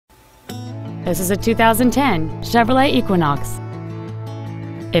This is a 2010 Chevrolet Equinox.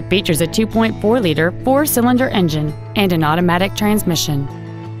 It features a 2.4-liter four-cylinder engine and an automatic transmission.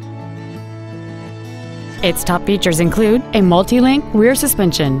 Its top features include a multi-link rear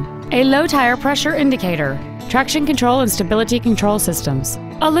suspension, a low tire pressure indicator, traction control and stability control systems,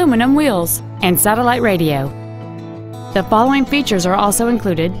 aluminum wheels, and satellite radio. The following features are also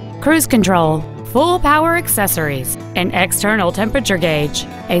included: cruise control, full power accessories, an external temperature gauge,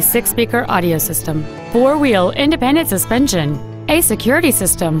 a 6-speaker audio system, 4-wheel independent suspension, a security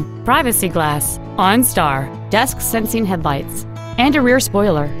system, privacy glass, OnStar, dusk sensing headlights, and a rear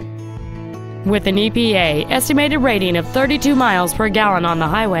spoiler. With an EPA estimated rating of 32 miles per gallon on the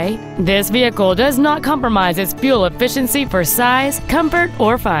highway, this vehicle does not compromise its fuel efficiency for size, comfort,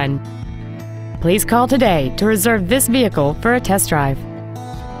 or fun. Please call today to reserve this vehicle for a test drive.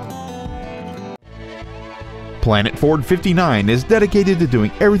 Planet Ford 59 is dedicated to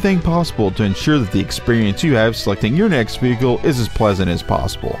doing everything possible to ensure that the experience you have selecting your next vehicle is as pleasant as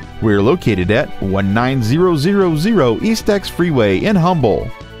possible. We are located at 19000 Eastex Frwy in Humble.